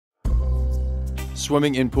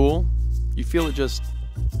Swimming in pool, you feel it just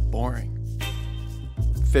boring.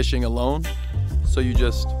 Fishing alone, so you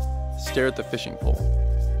just stare at the fishing pole.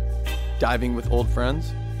 Diving with old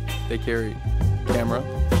friends, they carry camera,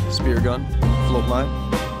 spear gun, float line,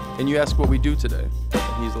 and you ask what we do today,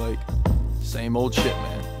 and he's like, same old shit,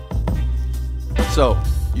 man. So,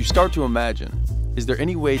 you start to imagine, is there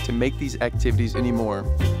any way to make these activities any more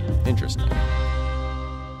interesting?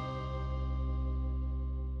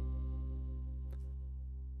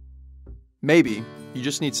 Maybe you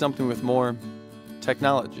just need something with more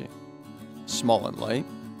technology, small and light,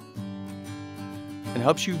 and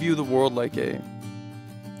helps you view the world like a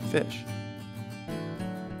fish.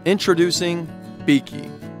 Introducing BIKI,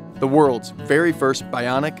 the world's very first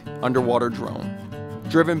bionic underwater drone,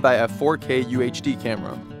 driven by a 4K UHD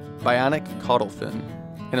camera, bionic caudal fin,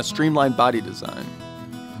 and a streamlined body design.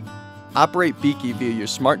 Operate BIKI via your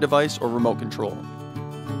smart device or remote control.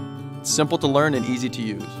 It's simple to learn and easy to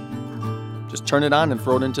use. Just turn it on and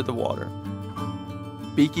throw it into the water.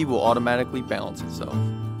 BIKI will automatically balance itself.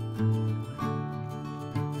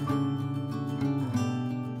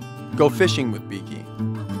 Go fishing with BIKI.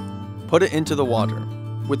 Put it into the water.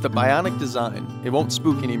 With the bionic design, it won't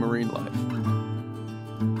spook any marine life.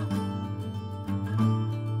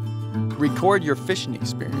 Record your fishing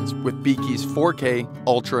experience with BIKI's 4K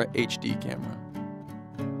Ultra HD camera.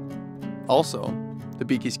 Also, the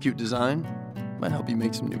BIKI's cute design might help you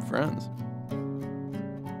make some new friends.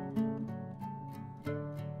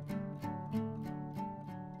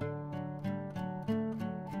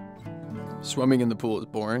 Swimming in the pool is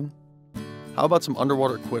boring? How about some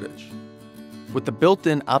underwater Quidditch? With the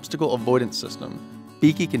built-in obstacle avoidance system,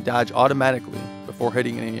 BIKI can dodge automatically before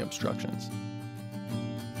hitting any obstructions.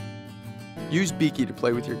 Use BIKI to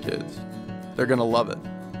play with your kids. They're gonna love it.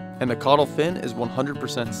 And the caudal fin is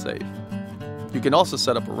 100% safe. You can also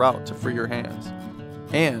set up a route to free your hands.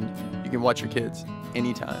 And you can watch your kids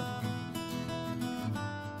anytime.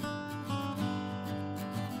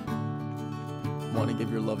 Want to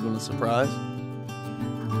give your loved one a surprise?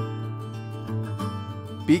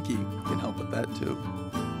 BIKI can help with that too.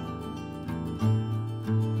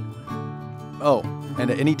 Oh,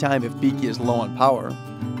 and at any time if BIKI is low on power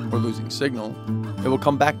or losing signal, it will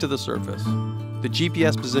come back to the surface. The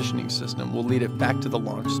GPS positioning system will lead it back to the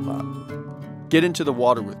launch spot. Get into the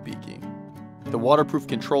water with BIKI. The waterproof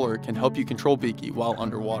controller can help you control BIKI while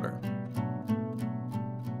underwater.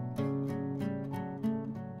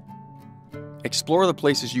 Explore the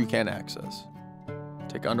places you can access.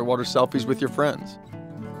 Take underwater selfies with your friends.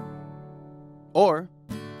 Or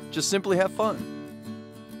just simply have fun.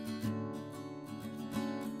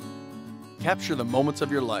 Capture the moments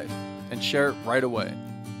of your life and share it right away.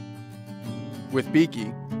 With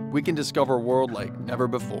BIKI, we can discover a world like never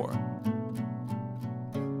before.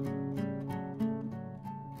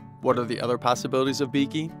 What are the other possibilities of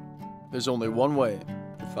BIKI? There's only one way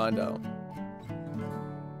to find out.